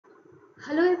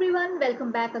Hello everyone,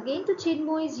 welcome back again to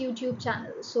Chinmoy's YouTube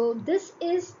channel. So this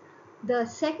is the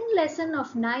second lesson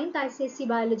of 9th ICSE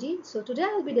Biology. So today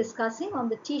I will be discussing on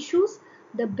the tissues,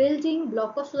 the building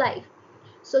block of life.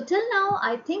 So till now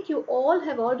I think you all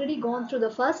have already gone through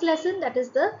the first lesson, that is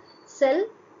the cell,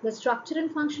 the structure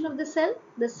and function of the cell.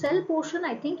 The cell portion,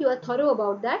 I think you are thorough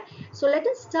about that. So let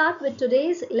us start with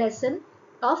today's lesson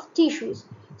of tissues.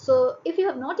 So if you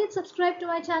have not yet subscribed to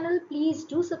my channel, please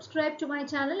do subscribe to my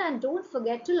channel and don't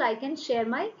forget to like and share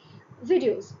my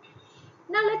videos.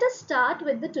 Now let us start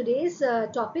with the today's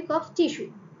topic of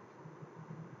tissue.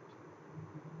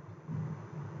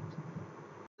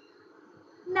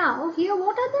 Now here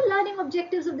what are the learning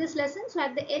objectives of this lesson? So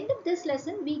at the end of this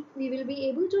lesson we will be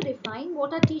able to define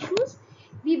what are tissues.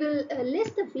 We will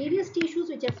list the various tissues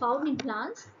which are found in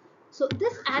plants. So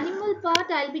this animal part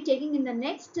I'll be taking in the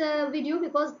next video,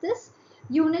 because this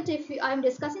unit, if I'm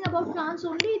discussing about plants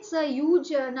only, it's a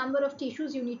huge number of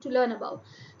tissues you need to learn about.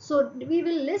 So we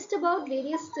will list about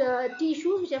various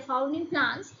tissues which are found in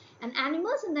plants and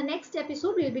animals. In the next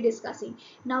episode we'll be discussing.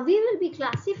 Now we will be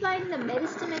classifying the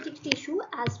meristematic tissue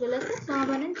as well as the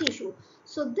permanent tissue.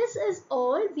 So this is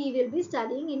all we will be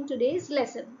studying in today's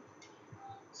lesson.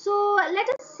 So let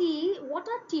us see what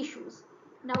are tissues.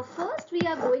 Now first we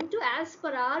are going to, as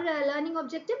per our learning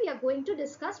objective, we are going to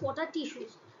discuss what are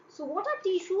tissues. So what are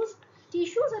tissues?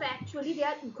 Tissues are actually, they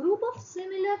are group of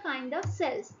similar kind of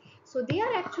cells. So they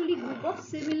are actually group of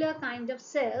similar kind of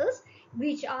cells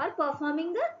which are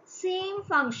performing the same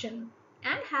function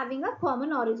and having a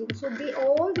common origin. So they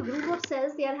all, the group of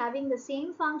cells, they are having the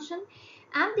same function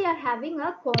and they are having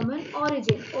a common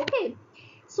origin. Okay.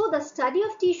 So the study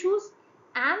of tissues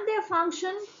and their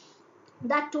function,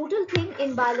 that total thing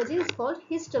in biology is called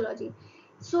histology.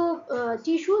 So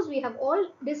tissues we have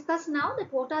all discussed now,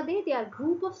 that what are they? They are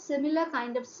group of similar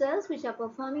kind of cells which are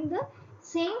performing the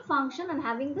same function and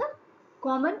having the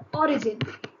common origin.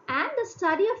 And the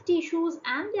study of tissues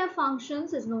and their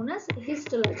functions is known as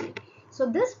histology. So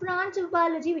this branch of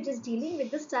biology which is dealing with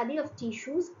the study of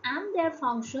tissues and their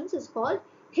functions is called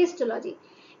histology.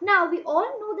 Now we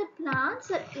all know that plants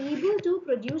are able to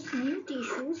produce new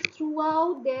tissues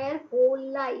throughout their whole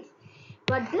life.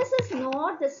 But this is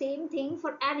not the same thing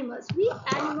for animals. We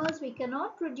animals, we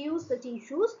cannot produce the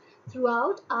tissues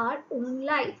throughout our own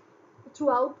life.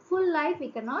 Throughout full life we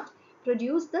cannot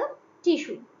produce the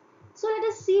tissue. So let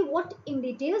us see what in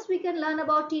details we can learn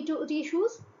about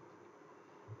tissues.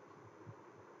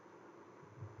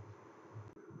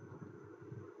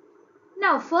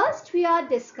 Now first we are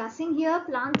discussing here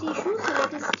plant tissues. So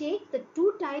let us take the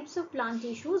two types of plant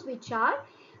tissues which are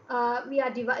we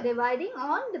are dividing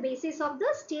on the basis of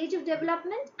the stage of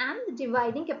development and the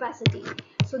dividing capacity.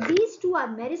 So these two are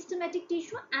meristematic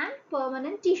tissue and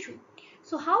permanent tissue.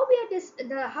 So how we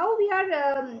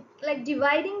are like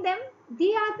dividing them?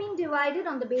 They are being divided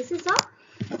on the basis of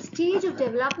stage of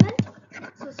development.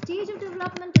 So stage of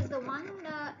development is the one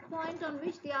point on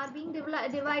which they are being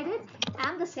divided,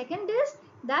 and the second is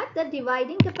that the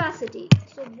dividing capacity.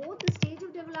 So both the stage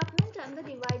of development and the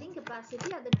dividing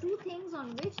capacity are the two things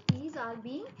on which these are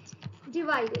being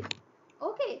divided.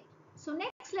 Okay, so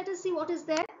next let us see what is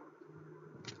there.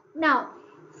 Now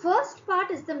first part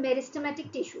is the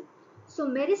meristematic tissue. So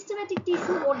meristematic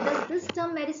tissue, what does this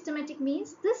term meristematic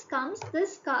means?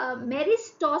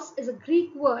 Meristos is a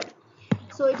Greek word.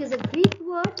 So it is a Greek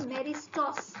word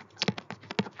meristos.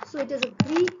 So it is a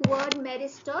Greek word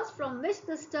meristos, from which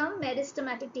this term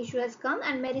meristematic tissue has come,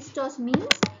 and meristos means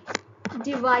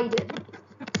divided.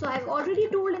 So I have already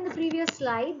told in the previous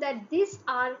slide that these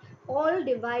are all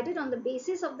divided on the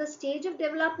basis of the stage of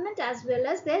development as well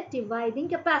as their dividing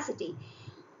capacity.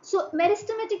 So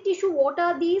meristematic tissue, what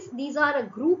are these? These are a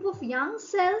group of young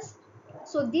cells.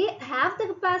 So they have the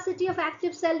capacity of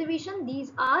active cell division.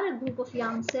 These are a group of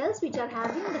young cells which are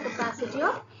having the capacity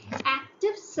of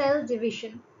active cell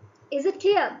division. Is it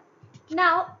clear?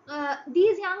 Now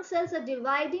these young cells are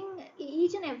dividing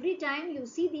each and every time. You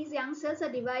see these young cells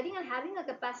are dividing and having a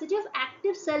capacity of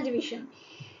active cell division.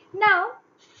 Now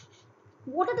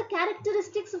what are the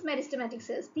characteristics of meristematic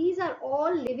cells? These are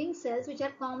all living cells which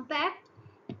are compact.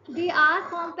 They are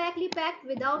compactly packed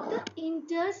without the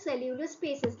intercellular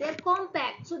spaces. They are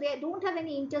compact, so they don't have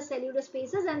any intercellular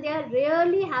spaces, and they are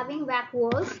rarely having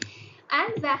vacuoles,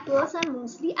 and vacuoles are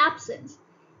mostly absent.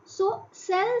 So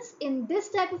cells in this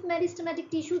type of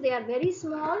meristematic tissue, they are very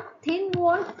small,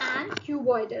 thin-walled and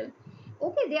cuboidal.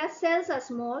 Okay, their cells are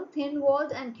small,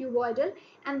 thin-walled and cuboidal,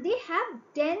 and they have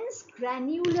dense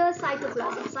granular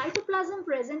cytoplasm. Cytoplasm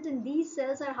present in these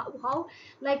cells are how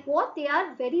like what? They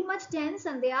are very much dense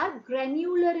and they are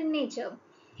granular in nature.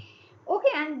 Okay,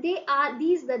 and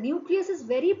the nucleus is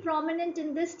very prominent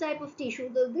in this type of tissue.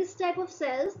 This type of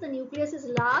cells, the nucleus is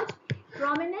large,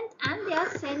 prominent, and they are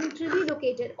centrally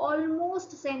located,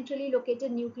 almost centrally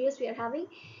located nucleus we are having.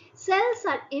 Cells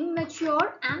are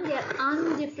immature and they are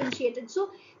undifferentiated.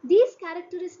 So these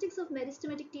characteristics of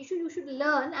meristematic tissue you should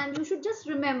learn, and you should just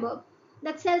remember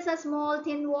that cells are small,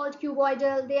 thin-walled,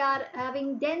 cuboidal. They are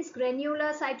having dense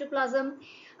granular cytoplasm.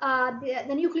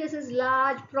 The nucleus is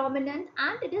large, prominent,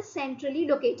 and it is centrally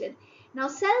located. Now,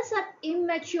 cells are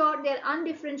immature, they're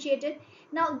undifferentiated.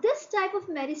 Now, this type of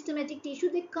meristematic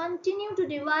tissue, they continue to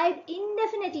divide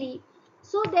indefinitely.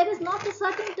 So, there is not a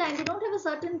certain time, they don't have a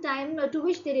certain time to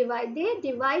which they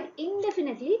divide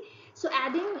indefinitely. So,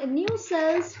 adding new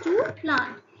cells to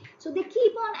plant. So, they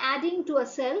keep on adding to a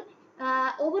cell.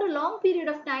 Over a long period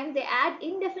of time, they add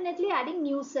indefinitely, adding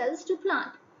new cells to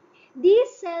plant. These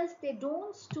cells, they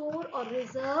don't store or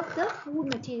reserve the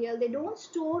food material. They don't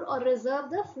store or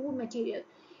reserve the food material.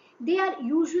 They are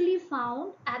usually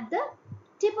found at the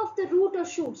tip of the root or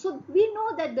shoot. So we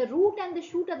know that the root and the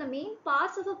shoot are the main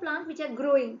parts of a plant which are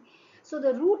growing. So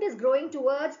the root is growing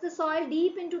towards the soil,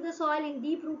 deep into the soil in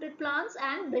deep rooted plants,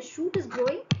 and the shoot is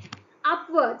growing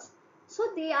upwards. So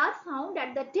they are found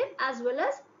at the tip as well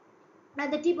as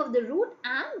at the tip of the root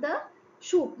and the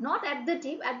shoot, not at the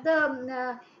tip, at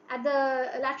the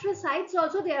lateral sides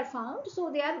also they are found.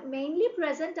 So they are mainly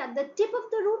present at the tip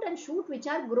of the root and shoot, which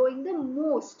are growing the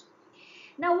most.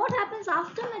 Now what happens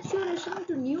after maturation?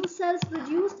 To new cells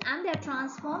produced and they are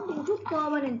transformed into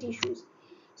permanent tissues.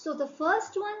 So the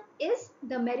first one is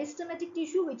the meristematic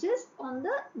tissue, which is on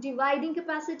the dividing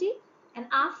capacity, and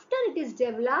after it is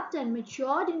developed and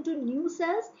matured into new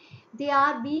cells, they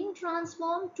are being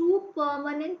transformed to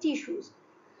permanent tissues.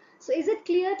 So is it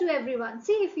clear to everyone?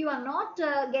 See, if you are not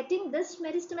getting this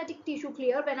meristematic tissue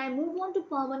clear, when I move on to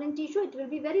permanent tissue, it will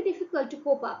be very difficult to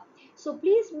cope up. So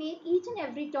please make each and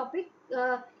every topic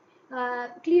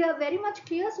clear, very much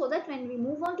clear, so that when we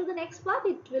move on to the next part,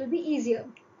 it will be easier.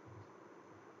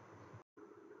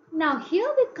 Now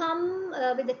here we come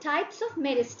with the types of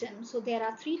meristem. So there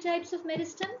are three types of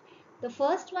meristem. The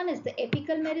first one is the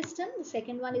apical meristem, the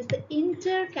second one is the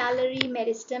intercalary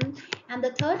meristem, and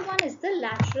the third one is the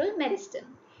lateral meristem.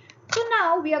 So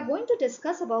now we are going to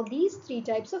discuss about these three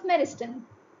types of meristem.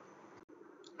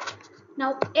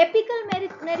 Now, apical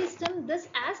meristem, this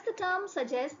as the term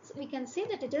suggests, we can say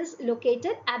that it is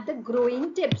located at the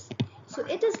growing tips. So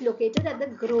it is located at the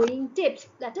growing tips,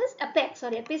 that is apex or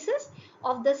apices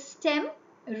of the stem,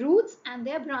 roots and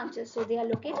their branches. So they are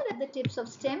located at the tips of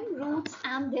stem, roots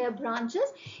and their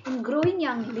branches, in growing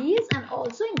young leaves, and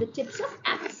also in the tips of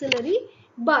axillary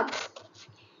buds.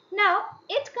 Now,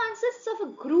 it consists of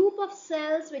a group of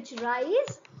cells which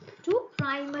rise to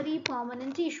primary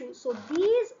permanent tissue. So,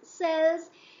 these cells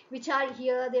which are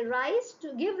here, they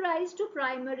give rise to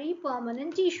primary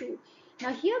permanent tissue.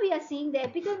 Now, here we are seeing the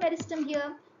apical meristem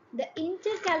here, the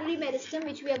intercalary meristem,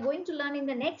 which we are going to learn in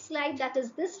the next slide, that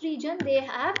is this region, they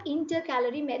have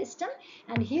intercalary meristem,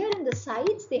 and here in the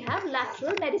sides they have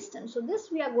lateral meristem. So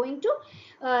this we are going to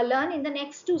learn in the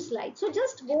next two slides. So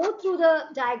just go through the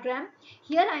diagram.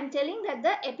 Here I am telling that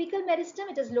the apical meristem,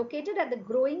 it is located at the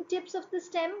growing tips of the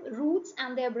stem, roots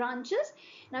and their branches.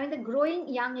 Now in the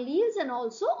growing young leaves, and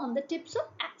also on the tips of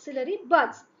axillary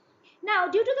buds. Now,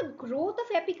 due to the growth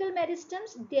of apical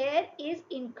meristems, there is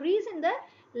increase in the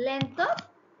length of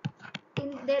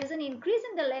there is an increase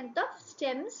in the length of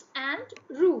stems and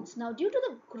roots. Now, due to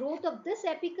the growth of this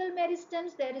apical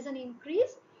meristems, there is an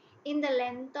increase in the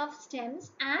length of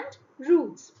stems and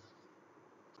roots.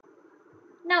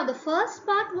 Now, the first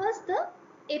part was the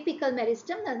apical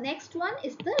meristem. The next one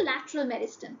is the lateral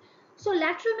meristem. So,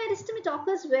 lateral meristem, it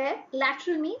occurs where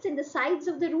lateral means in the sides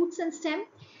of the roots and stem,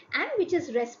 and which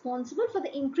is responsible for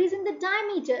the increase in the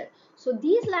diameter. So,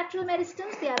 these lateral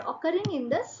meristems, they are occurring in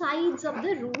the sides of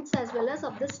the roots as well as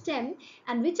of the stem,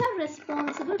 and which are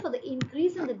responsible for the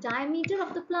increase in the diameter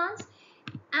of the plants,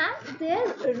 and their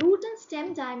root and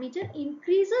stem diameter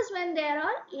increases when there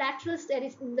are lateral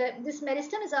this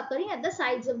meristem is occurring at the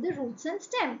sides of the roots and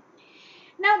stem.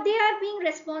 Now they are being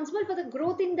responsible for the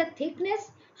growth in the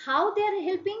thickness. How they are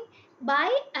helping?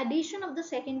 By addition of the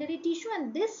secondary tissue,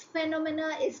 and this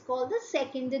phenomena is called the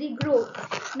secondary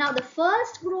growth. Now the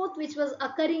first growth which was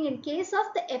occurring in case of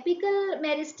the apical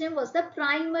meristem was the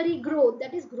primary growth,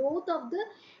 that is growth of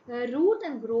the root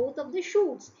and growth of the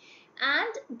shoots.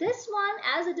 And this one,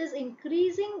 as it is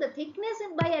increasing the thickness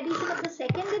by addition of the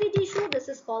secondary tissue, this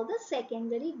is called the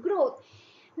secondary growth.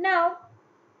 Now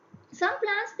some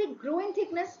plants, they grow in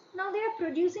thickness. Now they are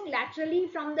producing laterally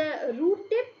from the root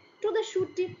tip to the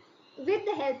shoot tip with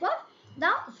the help of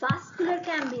Now, vascular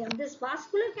cambium. This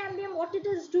vascular cambium, what it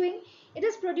is doing, it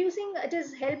is producing, it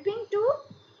is helping to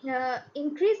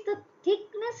increase the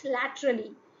thickness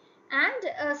laterally.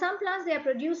 And some plants they are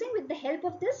producing with the help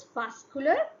of this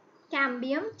vascular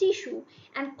cambium tissue.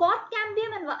 And cord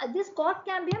cambium, and this cord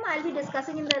cambium I'll be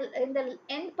discussing in the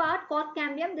end part. Cord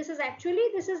cambium, this is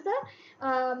actually, this is the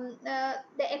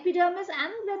epidermis,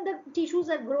 and when the tissues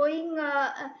are growing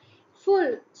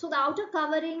full, so the outer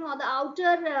covering or the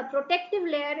outer protective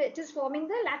layer, it is forming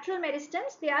the lateral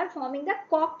meristems, they are forming the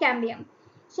cork cambium.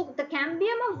 So the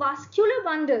cambium of vascular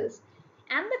bundles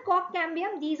and the cork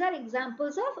cambium, these are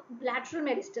examples of lateral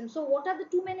meristem. So what are the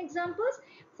two main examples?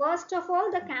 First of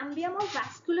all, the cambium of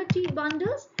vascular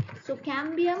bundles. So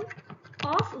cambium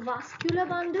of vascular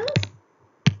bundles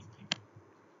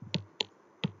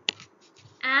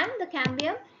and the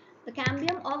cambium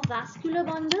of vascular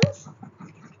bundles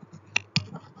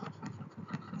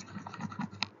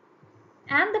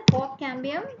and the cork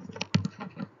cambium,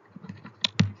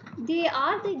 they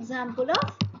are the example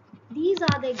of, these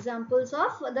are the examples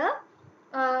of the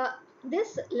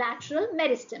this lateral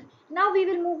meristem. Now we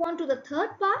will move on to the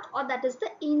third part, or that is the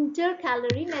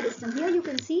intercalary meristem. Here you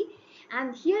can see,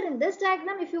 and here in this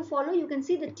diagram, if you follow, you can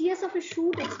see the TS of a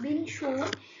shoot. It's being shown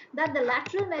that the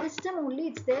lateral meristem only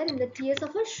it's there in the TS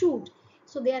of a shoot.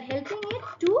 So they are helping it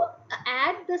to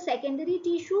add the secondary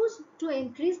tissues to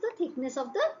increase the thickness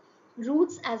of the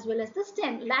roots as well as the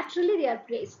stem. Laterally they are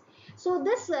placed. So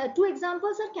this two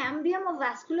examples are cambium of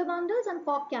vascular bundles and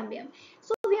cork cambium.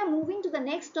 So we are moving to the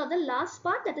next or the last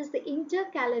part, that is the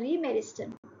intercalary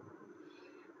meristem.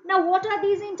 Now what are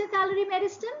these intercalary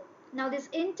meristem? Now this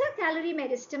intercalary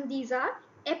meristem, these are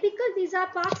apical, these are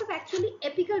parts of actually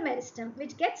apical meristem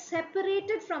which gets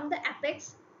separated from the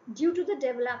apex due to the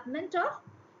development of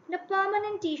the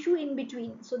permanent tissue in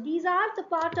between. So these are the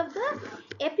part of the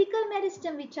apical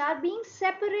meristem which are being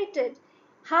separated.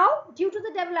 How? Due to the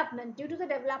development of the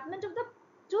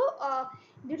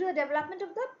due to the development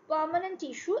of the permanent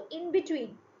tissue in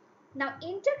between. Now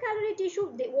intercalary tissue,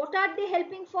 what are they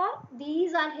helping for?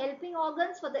 These are helping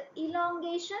organs for the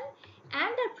elongation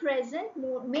and are present,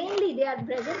 mainly they are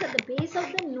present at the base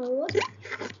of the node.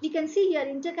 We can see here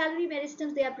intercalary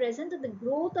meristems, they are present at the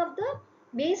growth of the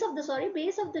base of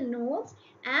the nodes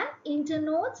and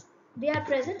internodes. They are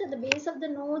present at the base of the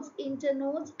nodes,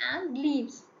 internodes and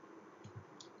leaves.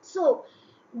 So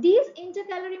these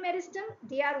intercalary meristem,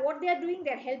 they are what they are doing,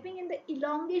 they are helping in the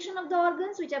elongation of the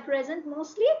organs which are present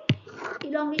mostly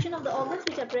in the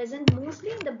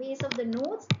base of the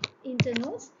nodes,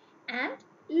 internodes and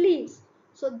leaves.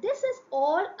 So this is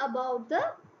all about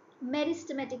the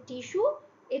meristematic tissue.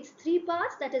 It's three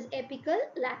parts, that is apical,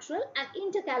 lateral and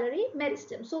intercalary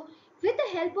meristem. So with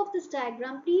the help of this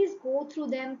diagram, please go through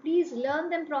them, please learn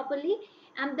them properly,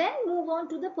 and then move on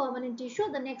to the permanent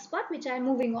tissue, the next part which I am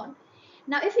moving on.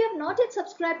 Now if you have not yet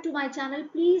subscribed to my channel,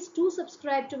 please do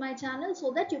subscribe to my channel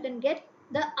so that you can get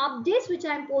the updates which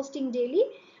I am posting daily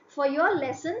for your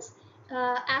lessons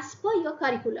as per your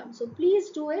curriculum. So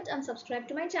please do it and subscribe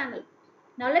to my channel.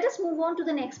 Now let us move on to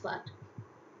the next part.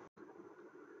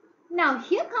 Now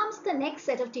here comes the next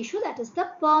set of tissue, that is the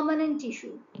permanent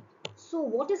tissue. So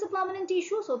what is a permanent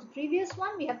tissue? So the previous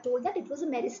one we have told that it was a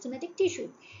meristematic tissue.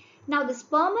 Now this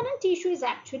permanent tissue is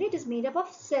actually, it is made up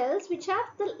of cells which have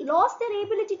lost their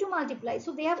ability to multiply.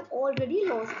 So they have already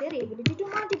lost their ability to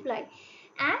multiply,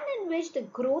 and in which the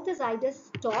growth is either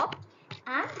stopped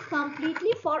and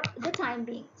completely for the time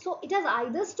being. So it has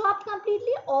either stopped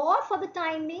completely, or for the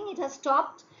time being it has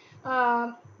stopped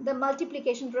the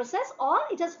multiplication process, or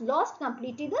it has lost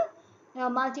completely the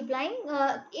multiplying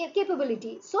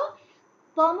capability. So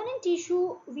permanent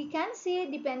tissue, we can say,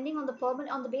 depending on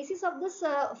the basis of this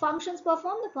functions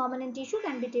performed, the permanent tissue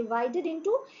can be divided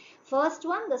into, first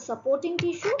one the supporting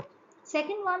tissue,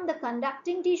 second one the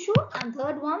conducting tissue, and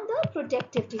third one the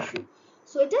protective tissue.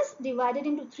 So it is divided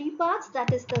into three parts,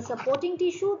 that is the supporting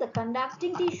tissue, the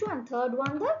conducting tissue, and third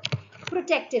one the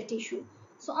protective tissue.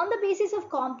 So on the basis of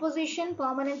composition,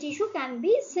 permanent tissue can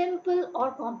be simple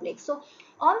or complex. So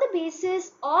on the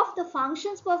basis of the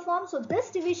functions performed, so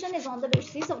this division is on the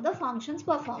basis of the functions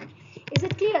performed. Is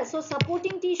it clear? So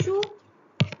supporting tissue,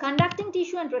 conducting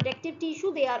tissue and protective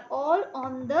tissue, they are all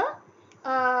on the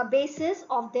basis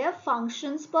of their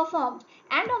functions performed.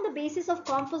 And on the basis of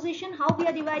composition, how we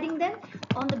are dividing them?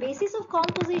 On the basis of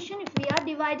composition, if we are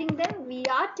dividing them, we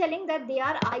are telling that they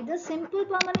are either simple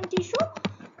permanent tissue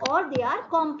or they are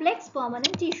complex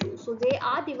permanent tissues. So they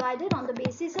are divided on the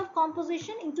basis of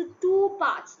composition into two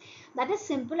parts, that is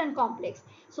simple and complex.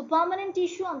 So permanent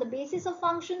tissue on the basis of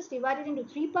functions divided into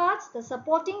three parts, the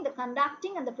supporting, the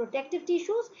conducting and the protective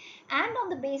tissues, and on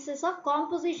the basis of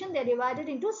composition they are divided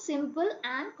into simple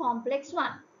and complex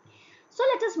one. So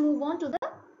let us move on to the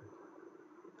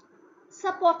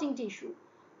supporting tissue.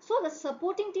 So the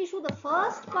supporting tissue, the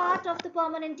first part of the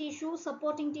permanent tissue,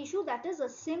 supporting tissue, that is a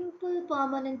simple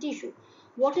permanent tissue.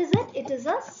 What is it? It is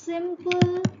a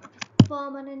simple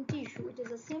permanent tissue. It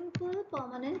is a simple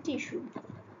permanent tissue.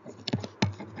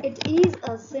 It is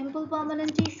a simple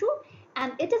permanent tissue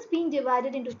and it is being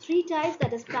divided into three types,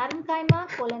 that is parenchyma,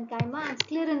 collenchyma and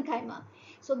sclerenchyma.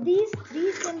 So these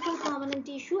three simple permanent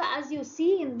tissue, as you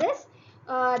see in this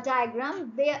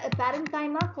diagram, they are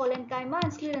parenchyma, collenchyma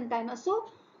and sclerenchyma. So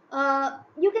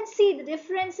you can see the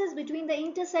differences between the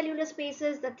intercellular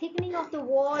spaces, the thickening of the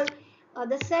wall,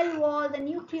 the cell wall, the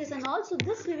nucleus and all. So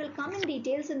this we will come in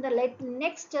details in the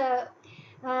next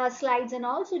slides and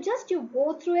all. So just you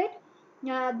go through it.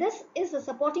 This is a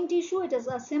supporting tissue. It is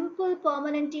a simple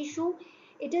permanent tissue.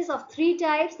 It is of three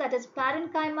types, that is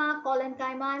parenchyma,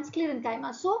 collenchyma and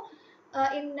sclerenchyma. So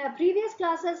in previous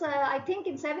classes, I think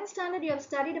in 7th standard you have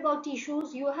studied about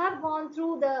tissues. You have gone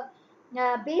through the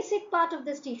basic part of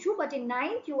this tissue, but in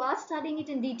 9th you are studying it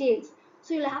in details.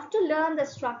 So you'll have to learn the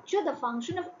structure, the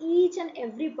function of each and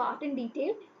every part in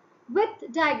detail with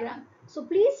diagram. So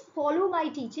please follow my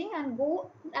teaching and go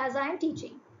as I am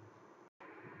teaching.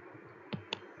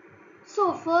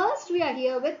 So first we are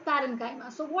here with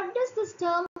parenchyma. So what does this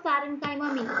term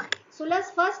parenchyma mean? So let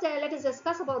us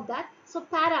discuss about that. So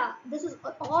para, this is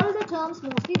all the terms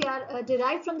mostly they are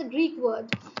derived from the Greek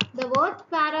word. The word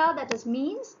para, that is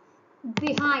means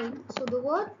behind. So the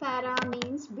word para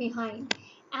means behind,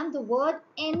 and the word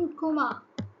enkuma.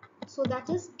 So that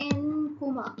is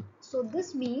enkuma. So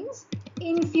this means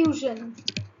infusion.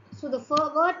 So the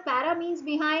word para means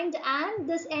behind and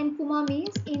this enkuma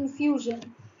means infusion.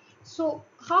 So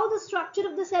how the structure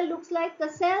of the cell looks like? The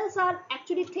cells are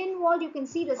actually thin walled. You can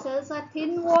see the cells are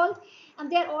thin walled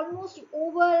and they are almost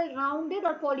oval, rounded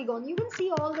or polygon. You can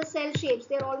see all the cell shapes.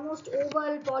 They are almost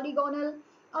oval, polygonal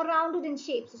or rounded in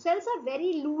shape. So cells are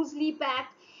very loosely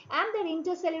packed and their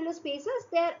intercellular spaces,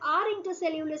 there are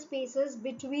intercellular spaces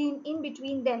in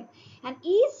between them. And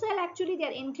each cell actually they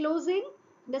are enclosing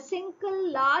the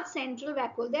single large central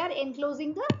vacuole. They are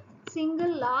enclosing the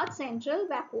single large central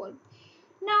vacuole.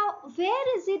 Now,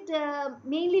 where is it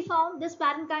mainly found, this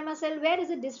parenchyma cell, where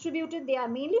is it distributed? They are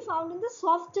mainly found in the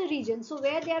softer region. So,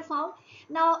 where they are found?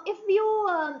 Now, if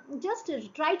you just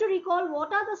try to recall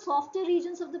what are the softer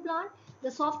regions of the plant? The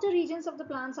softer regions of the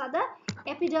plants are the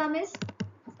epidermis.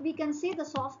 We can say the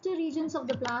softer regions of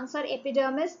the plants are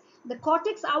epidermis, the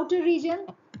cortex outer region,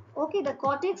 okay, the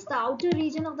cortex, the outer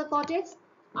region of the cortex,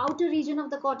 outer region of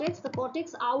the cortex, the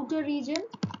cortex outer region,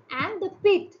 and the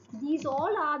pith. These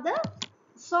all are the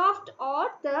soft or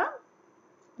the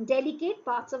delicate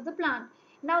parts of the plant.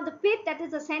 Now the pith, that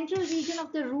is the central region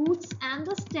of the roots and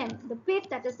the stem. The pith,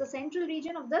 that is the central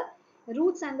region of the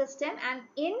roots and the stem, and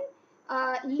in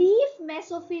leaf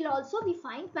mesophyll also we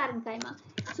find parenchyma.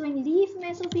 So in leaf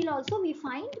mesophyll also we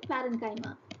find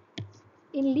parenchyma.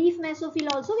 In leaf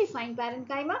mesophyll also we find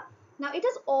parenchyma. Now it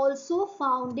is also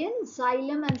found in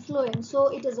xylem and phloem. So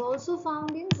it is also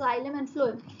found in xylem and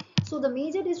phloem. So the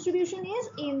major distribution is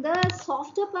in the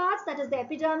softer parts, that is the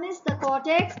epidermis, the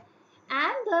cortex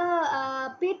and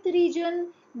the pith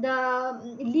region, the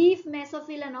leaf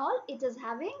mesophyll and all. It is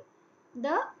having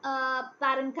the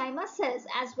parenchyma cells,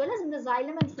 as well as in the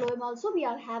xylem and phloem also we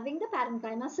are having the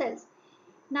parenchyma cells.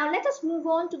 Now let us move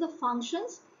on to the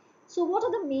functions. So what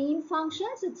are the main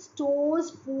functions? It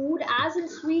stores food, as in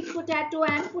sweet potato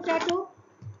and potato.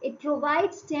 It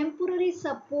provides temporary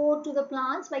support to the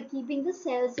plants by keeping the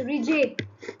cells rigid.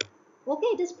 Okay,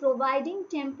 it is providing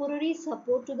temporary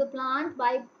support to the plant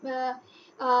by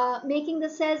making the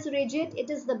cells rigid. It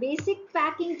is the basic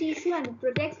packing tissue and it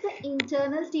protects the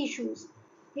internal tissues.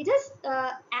 It is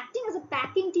acting as a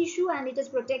packing tissue and it is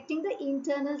protecting the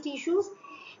internal tissues.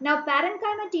 Now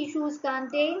parenchyma tissues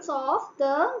contains of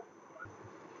the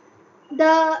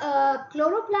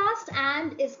chloroplast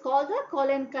and is called the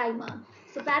collenchyma.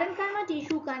 So parenchyma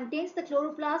tissue contains the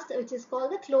chloroplast, which is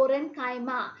called the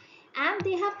chlorenchyma, and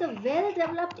they have the well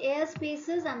developed air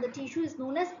spaces, and the tissue is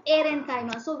known as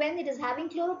aerenchyma. So when it is having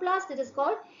chloroplast, it is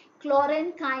called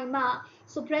chlorenchyma.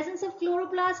 So presence of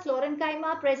chloroplast,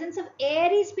 chlorenchyma, presence of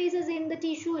airy spaces in the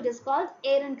tissue, it is called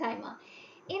aerenchyma.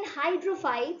 In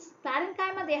hydrophytes,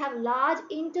 parenchyma, they have large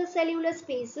intercellular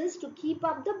spaces to keep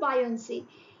up the buoyancy.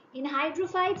 In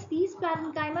hydrophytes, these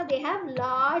parenchyma, they have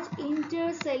large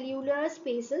intercellular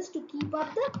spaces to keep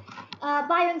up the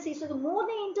buoyancy. So the more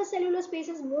the intercellular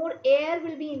spaces, more air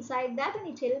will be inside that,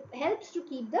 and it helps to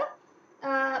keep the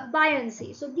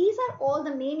buoyancy. So these are all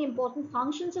the main important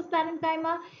functions of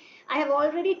parenchyma. I have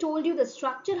already told you the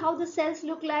structure, how the cells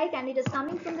look like, and it is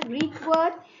coming from the Greek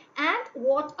word. And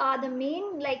what are the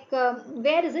main, like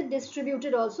where is it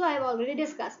distributed also, I have already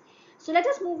discussed. So let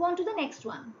us move on to the next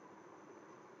one.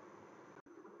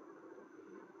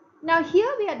 Now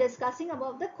here we are discussing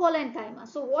about the collenchyma.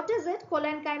 So what is it?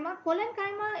 Collenchyma.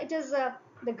 Collenchyma, it is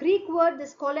the Greek word.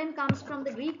 This collen comes from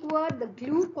the Greek word. The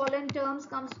glue, collen terms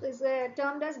comes is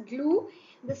termed as glue.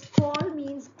 This col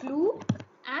means glue.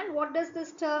 And what does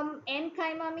this term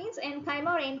enchyma means?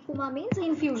 Enchyma or encuma means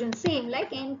infusion. Same like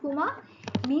encuma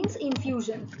means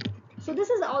infusion. So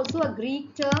this is also a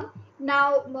Greek term.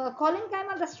 Now,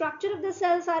 collenchyma, the structure of the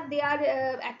cells are, they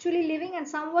are actually living and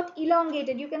somewhat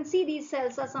elongated. You can see these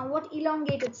cells are somewhat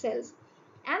elongated cells.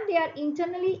 And they are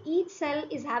internally, each cell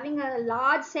is having a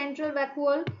large central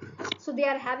vacuole. So they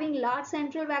are having large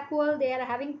central vacuole, they are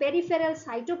having peripheral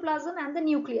cytoplasm and the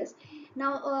nucleus.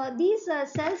 Now, these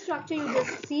cell structure you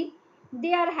just see,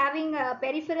 they are having a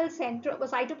peripheral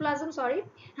cytoplasm, sorry,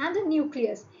 and a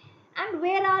nucleus. And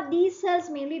where are these cells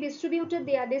mainly distributed?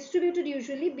 They are distributed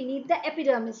usually beneath the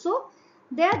epidermis. So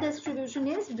their distribution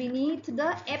is beneath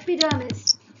the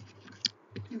epidermis.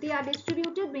 They are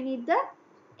distributed beneath the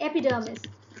epidermis.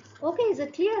 Okay, is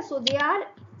it clear? So they are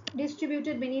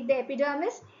distributed beneath the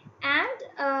epidermis,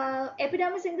 and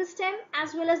epidermis in the stem,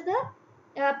 as well as the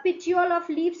petiole of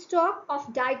leaf stalk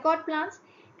of dicot plants,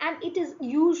 and it is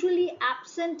usually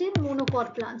absent in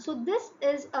monocot plants. So this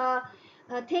is a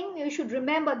thing you should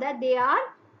remember, that they are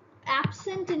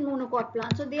absent in monocot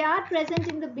plants. So they are present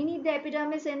in the beneath the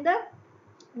epidermis in the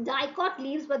dicot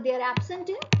leaves, but they are absent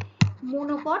in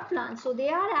monocot plants. So they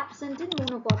are absent in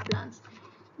monocot plants.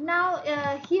 Now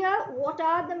here, what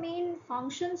are the main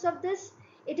functions of this?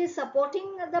 It is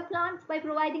supporting the plant by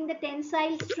providing the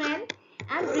tensile strength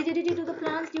and rigidity to the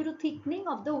plants due to thickening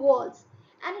of the walls,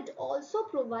 and it also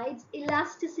provides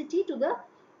elasticity to the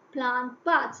plant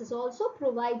parts. Is also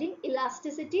providing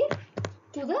elasticity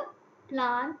to the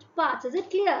plant parts. Is it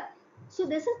clear? So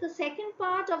this is the second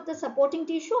part of the supporting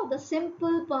tissue, or the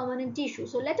simple permanent tissue.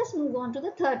 So let us move on to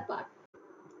the third part.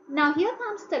 Now here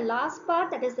comes the last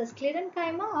part, that is the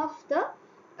sclerenchyma of the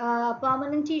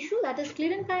permanent tissue, that is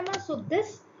sclerenchyma. So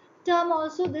this term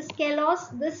also, this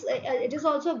skelos, this it is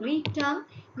also a Greek term.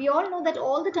 We all know that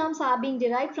all the terms are being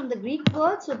derived from the Greek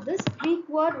word. So this Greek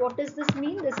word, what does this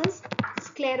mean? This is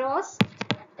scleros.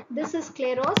 This is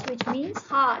scleros, which means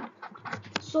hard.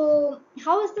 So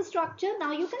how is the structure?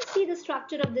 Now you can see the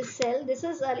structure of this cell. This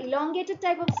is an elongated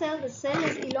type of cell. The cell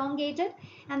is elongated,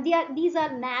 and these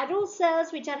are narrow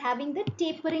cells which are having the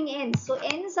tapering ends. So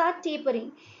ends are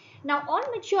tapering. Now on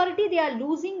maturity, they are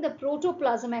losing the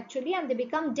protoplasm actually, and they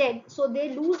become dead. So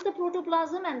they lose the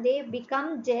protoplasm and they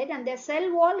become dead, and their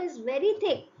cell wall is very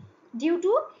thick due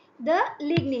to the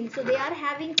lignin. So they are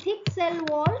having thick cell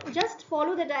wall. Just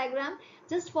follow the diagram.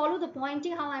 Just follow the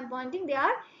pointing, how I'm pointing. They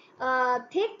are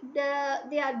thick.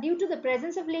 They are due to the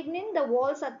presence of lignin. The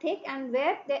walls are thick, and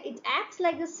where it acts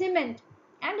like the cement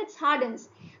and it hardens.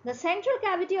 The central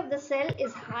cavity of the cell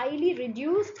is highly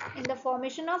reduced in the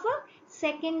formation of a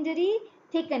secondary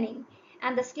thickening.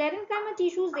 And the sclerenchyma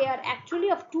tissues, they are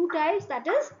actually of two types, that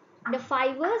is the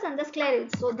fibers and the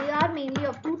sclerids. So they are mainly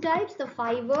of two types, the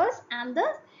fibers and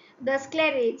the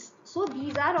sclerids. So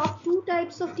these are of two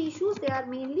types of tissues. They are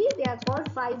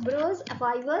called fibers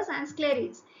and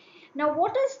sclerids. Now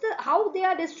what is how they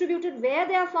are distributed, where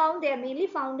they are found? They are mainly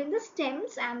found in the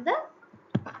stems and the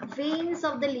veins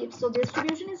of the leaves. So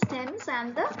distribution is stems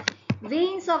and the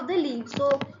veins of the leaves.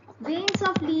 So veins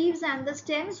of leaves and the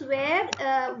stems, where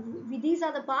these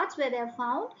are the parts where they are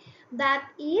found. That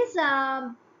is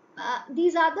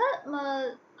these are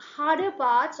the harder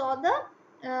parts, or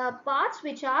the parts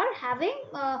which are having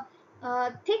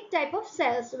thick type of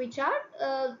cells, which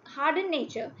are hard in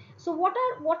nature. So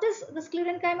what is the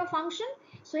sclerenchyma function?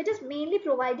 So it is mainly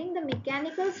providing the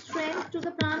mechanical strength to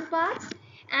the plant parts,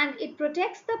 and it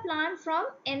protects the plant from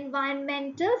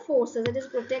environmental forces. It is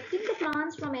protecting the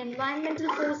plants from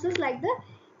environmental forces like the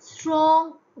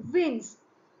strong winds.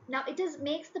 Now it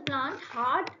makes the plant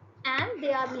hard, and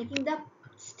they are making the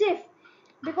stiff,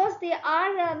 because they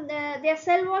are their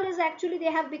cell wall is actually,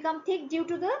 they have become thick due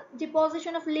to the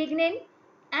deposition of lignin,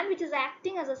 and which is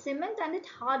acting as a cement, and it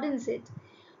hardens it.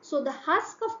 So the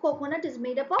husk of coconut is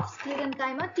made up of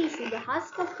sclerenchyma tissue. The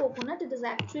husk of coconut, it is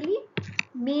actually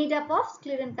made up of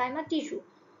sclerenchyma tissue.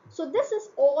 So this is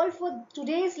all for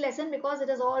today's lesson, because it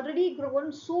has already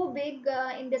grown so big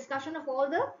in discussion of all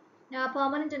the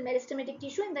permanent and meristematic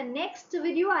tissue. In the next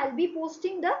video, I'll be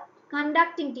posting the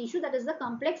conducting tissue, that is the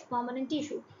complex permanent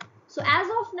tissue. So as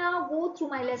of now, go through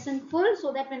my lesson full,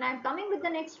 so that when I'm coming with the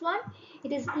next one,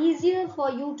 it is easier for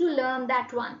you to learn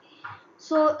that one.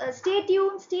 So stay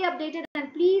tuned, stay updated,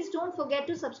 and please don't forget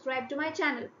to subscribe to my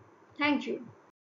channel. Thank you.